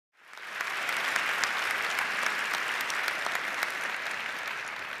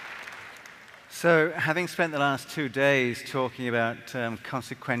So, having spent the last 2 days talking about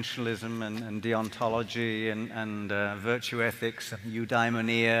consequentialism and deontology and virtue ethics and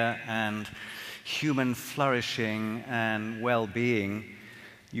eudaimonia and human flourishing and well-being,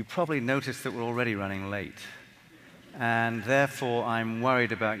 you probably noticed that we're already running late. And therefore, I'm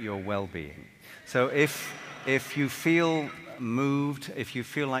worried about your well-being. So if you feel moved, if you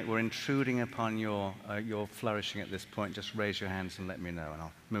feel like we're intruding upon your flourishing at this point, just raise your hands and let me know, and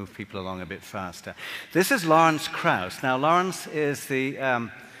I'll move people along a bit faster. This is Lawrence Krauss. Now, Lawrence is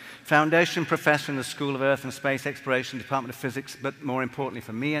the Foundation Professor in the School of Earth and Space Exploration, Department of Physics, but more importantly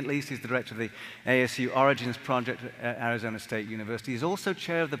for me at least, he's the director of the ASU Origins Project at Arizona State University. He's also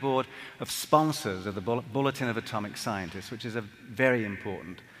chair of the board of sponsors of the Bulletin of Atomic Scientists, which is a very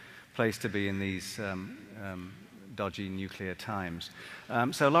important place to be in these dodgy nuclear times.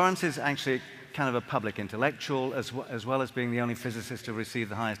 So Lawrence is actually kind of a public intellectual, as well as being the only physicist to receive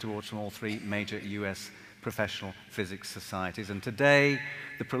the highest awards from all 3 major US professional physics societies. And today,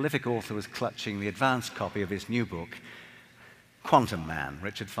 the prolific author was clutching the advanced copy of his new book, Quantum Man,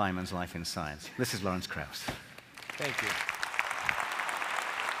 Richard Feynman's Life in Science. This is Lawrence Krauss. Thank you.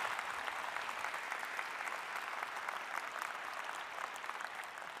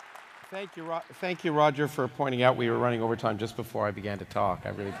 Thank you, Roger, for pointing out we were running overtime just before I began to talk. I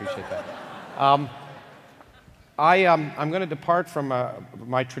really appreciate that. I'm going to depart from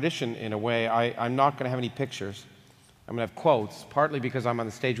my tradition in a way. I'm not going to have any pictures. I'm going to have quotes, partly because I'm on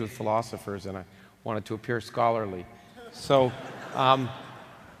the stage with philosophers and I wanted to appear scholarly. So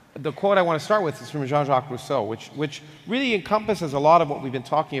the quote I want to start with is from Jean-Jacques Rousseau, which really encompasses a lot of what we've been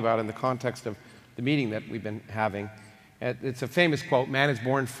talking about in the context of the meeting that we've been having. It's a famous quote, "Man is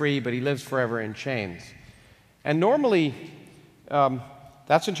born free, but he lives forever in chains." And normally,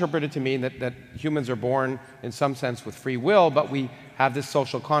 that's interpreted to mean that humans are born, in some sense, with free will, but we have this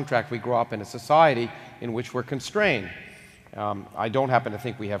social contract. We grow up in a society in which we're constrained. I don't happen to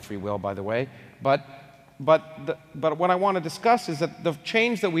think we have free will, by the way, but what I want to discuss is that the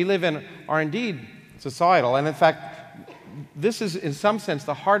chains that we live in are indeed societal, and in fact, this is, in some sense,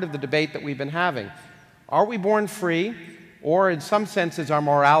 the heart of the debate that we've been having. Are we born free, or in some sense is our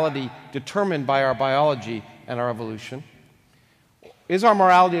morality determined by our biology and our evolution? Is our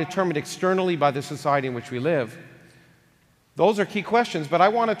morality determined externally by the society in which we live? Those are key questions, but I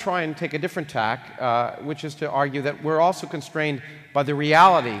want to try and take a different tack, which is to argue that we're also constrained by the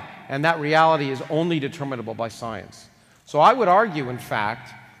reality, and that reality is only determinable by science. So I would argue, in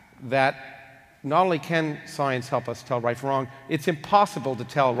fact, that not only can science help us tell right from wrong, it's impossible to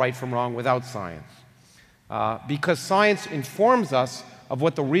tell right from wrong without science. Because science informs us of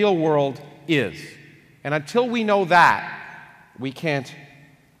what the real world is. And until we know that, we can't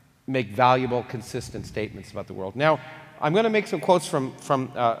make valuable, consistent statements about the world. Now, I'm going to make some quotes from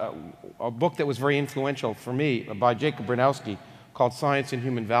a book that was very influential for me by Jacob Bronowski called Science and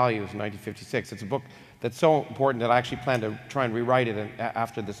Human Values in 1956. It's a book that's so important that I actually plan to try and rewrite it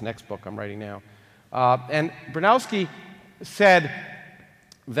after this next book I'm writing now. And Bronowski said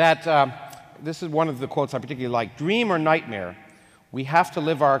that this is one of the quotes I particularly like: "Dream or nightmare, we have to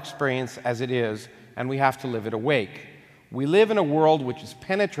live our experience as it is, and we have to live it awake. We live in a world which is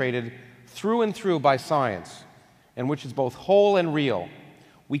penetrated through and through by science, and which is both whole and real.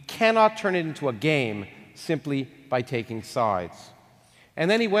 We cannot turn it into a game simply by taking sides."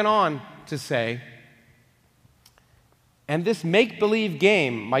 And then he went on to say, "And this make-believe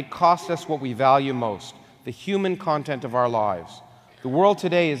game might cost us what we value most, the human content of our lives. The world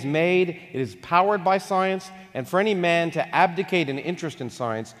today is made, it is powered by science, and for any man to abdicate an interest in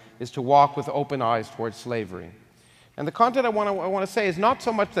science is to walk with open eyes towards slavery." And the content I want to say is not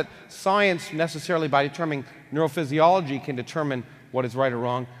so much that science necessarily, by determining neurophysiology, can determine what is right or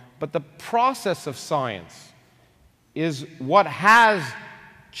wrong, but the process of science is what has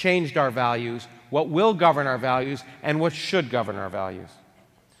changed our values, what will govern our values, and what should govern our values.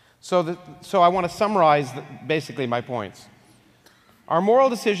 So I want to summarize basically my points. Our moral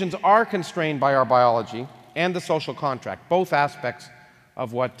decisions are constrained by our biology and the social contract, both aspects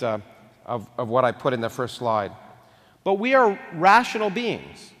of what I put in the first slide. But we are rational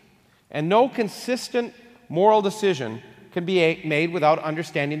beings, and no consistent moral decision can be made without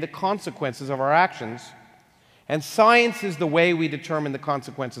understanding the consequences of our actions, and science is the way we determine the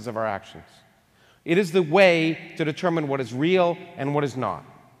consequences of our actions. It is the way to determine what is real and what is not.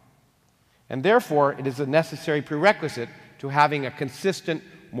 And therefore, it is a necessary prerequisite to having a consistent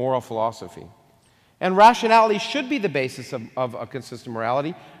moral philosophy. And rationality should be the basis of a consistent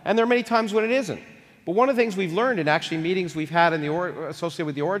morality, and there are many times when it isn't. But one of the things we've learned in actually meetings we've had associated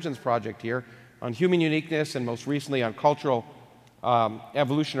with the Origins Project here on human uniqueness and most recently on cultural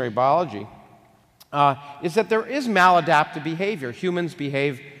evolutionary biology is that there is maladaptive behavior. Humans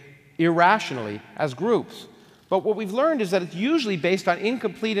behave irrationally as groups. But what we've learned is that it's usually based on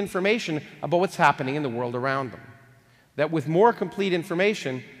incomplete information about what's happening in the world around them. That with more complete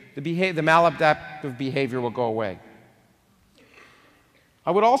information, the maladaptive behavior will go away.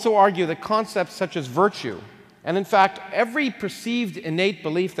 I would also argue that concepts such as virtue, and in fact, every perceived innate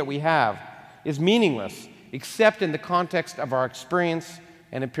belief that we have, is meaningless except in the context of our experience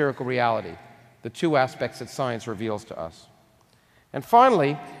and empirical reality, the two aspects that science reveals to us. And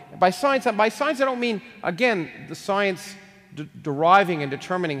finally, by science I don't mean, again, the science deriving and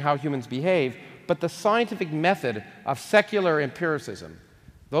determining how humans behave, but the scientific method of secular empiricism.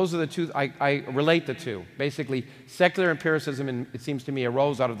 Those are the two, I relate the two. Basically, secular empiricism, it seems to me,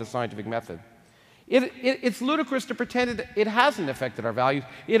 arose out of the scientific method. It's ludicrous to pretend it hasn't affected our values.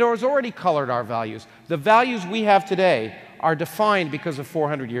 It has already colored our values. The values we have today are defined because of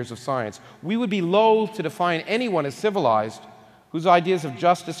 400 years of science. We would be loath to define anyone as civilized whose ideas of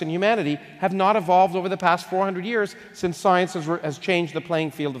justice and humanity have not evolved over the past 400 years since science has changed the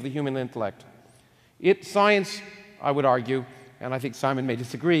playing field of the human intellect. Science, I would argue, and I think Simon may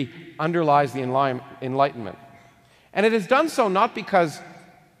disagree, underlies the Enlightenment. And it has done so not because,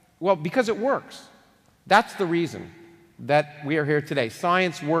 well, because it works. That's the reason that we are here today.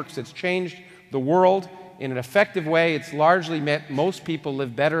 Science works. It's changed the world in an effective way. It's largely meant most people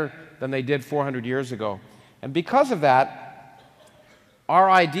live better than they did 400 years ago. And because of that, our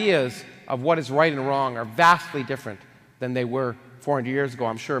ideas of what is right and wrong are vastly different than they were 400 years ago.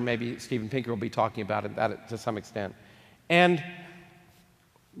 I'm sure maybe Steven Pinker will be talking about that to some extent. And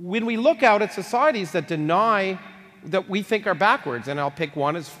when we look out at societies that deny, that we think are backwards, and I'll pick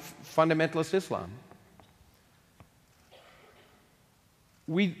one as fundamentalist Islam.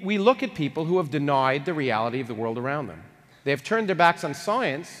 We look at people who have denied the reality of the world around them. They have turned their backs on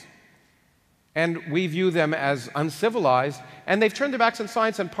science, and we view them as uncivilized, and they've turned their backs on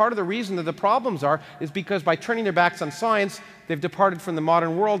science, and part of the reason that the problems is because by turning their backs on science, they've departed from the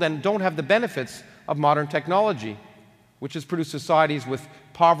modern world and don't have the benefits of modern technology, which has produced societies with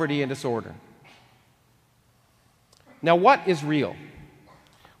poverty and disorder. Now, what is real?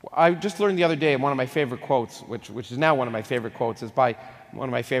 I just learned the other day one of my favorite quotes, which is now one of my favorite quotes, is by one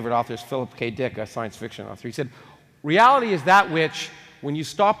of my favorite authors, Philip K. Dick, a science fiction author. He said, "Reality is that which, when you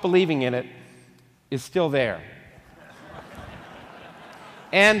stop believing in it, is still there."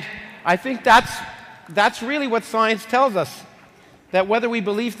 And I think that's really what science tells us, that whether we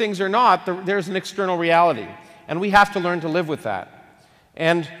believe things or not, there's an external reality, and we have to learn to live with that.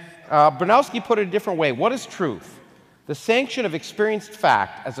 And Bronowski put it a different way. What is truth? The sanction of experienced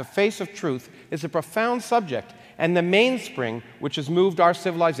fact as a face of truth is a profound subject and the mainspring which has moved our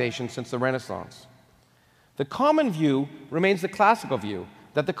civilization since the Renaissance. The common view remains the classical view,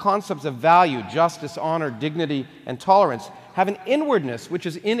 that the concepts of value, justice, honor, dignity, and tolerance have an inwardness which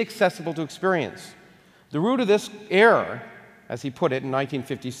is inaccessible to experience. The root of this error, as he put it in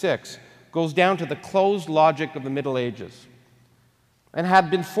 1956, goes down to the closed logic of the Middle Ages and had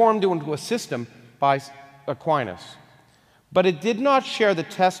been formed into a system by Aquinas. But it did not share the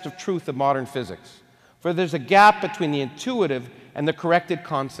test of truth of modern physics, for there's a gap between the intuitive and the corrected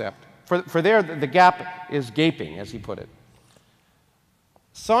concept. For there, the gap is gaping, as he put it.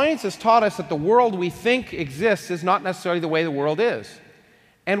 Science has taught us that the world we think exists is not necessarily the way the world is.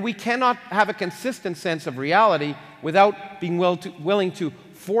 And we cannot have a consistent sense of reality without being willing to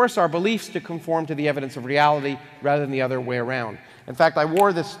force our beliefs to conform to the evidence of reality rather than the other way around. In fact, I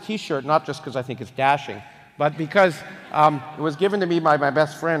wore this T-shirt not just because I think it's dashing, but because it was given to me by my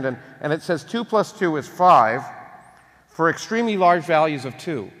best friend, and it says 2 + 2 is 5 for extremely large values of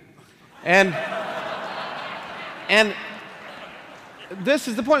 2. And this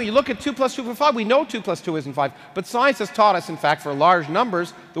is the point. When you look at 2 + 2 for 5, we know 2 + 2 isn't 5. But science has taught us, in fact, for large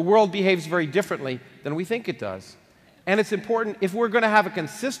numbers, the world behaves very differently than we think it does. And it's important, if we're going to have a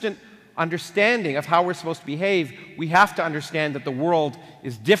consistent understanding of how we're supposed to behave, we have to understand that the world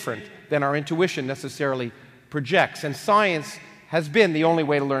is different than our intuition necessarily projects. And science has been the only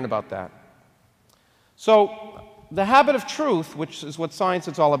way to learn about that. So the habit of truth, which is what science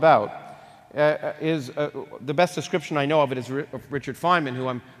is all about, the best description I know of it is of Richard Feynman, who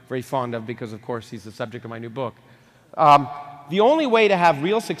I'm very fond of because, of course, he's the subject of my new book. The only way to have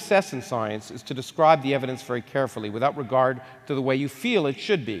real success in science is to describe the evidence very carefully without regard to the way you feel it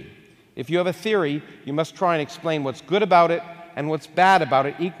should be. If you have a theory, you must try and explain what's good about it and what's bad about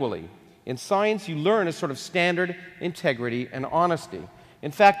it equally. In science, you learn a sort of standard, integrity, and honesty.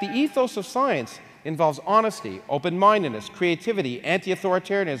 In fact, the ethos of science involves honesty, open-mindedness, creativity,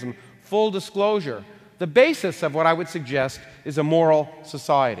 anti-authoritarianism, full disclosure. The basis of what I would suggest is a moral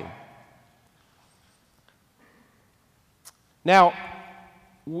society. Now,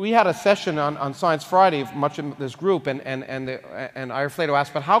 we had a session on Science Friday, much of this group, and Ireflato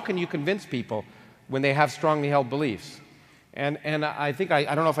asked, but how can you convince people when they have strongly held beliefs? And I think, I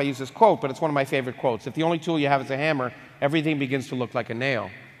don't know if I use this quote, but it's one of my favorite quotes. If the only tool you have is a hammer, everything begins to look like a nail.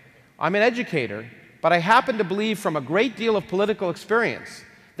 I'm an educator, but I happen to believe from a great deal of political experience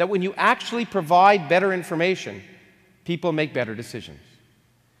that when you actually provide better information, people make better decisions.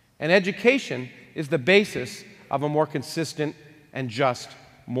 And education is the basis of a more consistent and just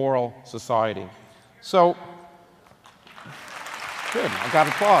moral society. So, good, I got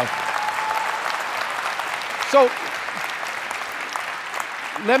applause. So,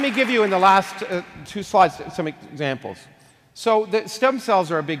 let me give you in the last 2 slides some examples. So, the stem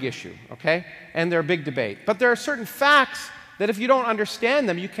cells are a big issue, okay? And they're a big debate. But there are certain facts that if you don't understand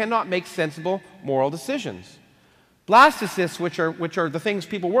them, you cannot make sensible moral decisions. Blastocysts, which are the things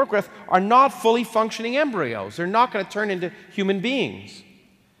people work with, are not fully functioning embryos. They're not going to turn into human beings.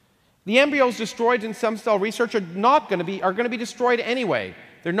 The embryos destroyed in stem cell research are going to be destroyed anyway.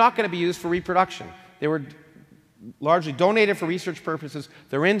 They're not going to be used for reproduction. They were largely donated for research purposes.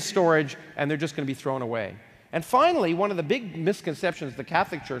 They're in storage, and they're just going to be thrown away. And finally, one of the big misconceptions the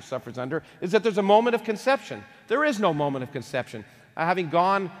Catholic Church suffers under is that there's a moment of conception. There is no moment of conception. Having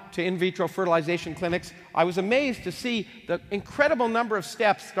gone to in vitro fertilization clinics, I was amazed to see the incredible number of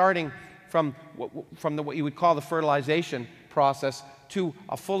steps starting from what you would call the fertilization process to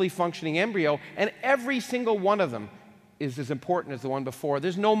a fully functioning embryo, and every single one of them is as important as the one before.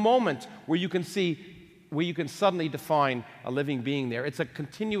 There's no moment where you can suddenly define a living being there. It's a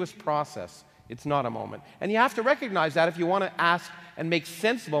continuous process. It's not a moment. And you have to recognize that if you want to ask and make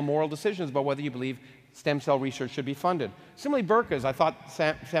sensible moral decisions about whether you believe stem cell research should be funded. Similarly, Burkas, I thought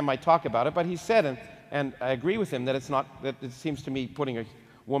Sam might talk about it, but he said, and I agree with him, that it seems to me putting a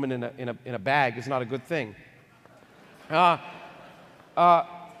woman in a bag is not a good thing. But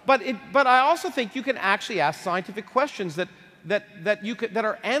I also think you can actually ask scientific questions that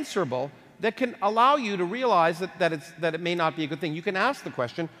are answerable, that can allow you to realize that it may not be a good thing. You can ask the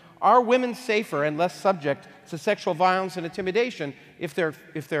question, are women safer and less subject to sexual violence and intimidation if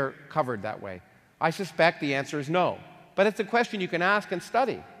they're covered that way? I suspect the answer is no. But it's a question you can ask and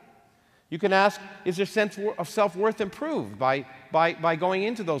study. You can ask, is their sense of self-worth improved by going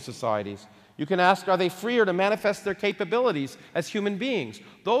into those societies? You can ask, are they freer to manifest their capabilities as human beings?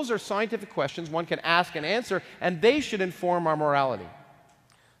 Those are scientific questions one can ask and answer, and they should inform our morality.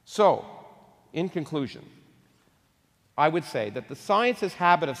 So, in conclusion, I would say that the science's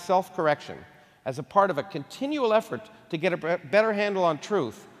habit of self-correction as a part of a continual effort to get a better handle on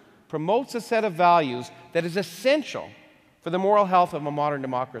truth promotes a set of values that is essential for the moral health of a modern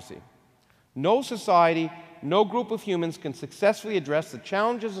democracy. No society, no group of humans can successfully address the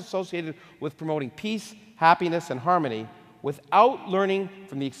challenges associated with promoting peace, happiness, and harmony without learning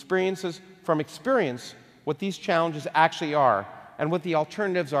from experience what these challenges actually are and what the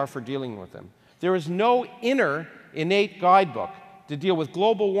alternatives are for dealing with them. There is no inner innate guidebook to deal with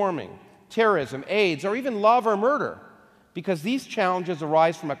global warming, terrorism, AIDS, or even love or murder, because these challenges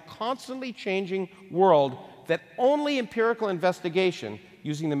arise from a constantly changing world that only empirical investigation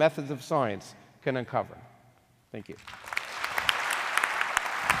using the methods of science can uncover. Thank you.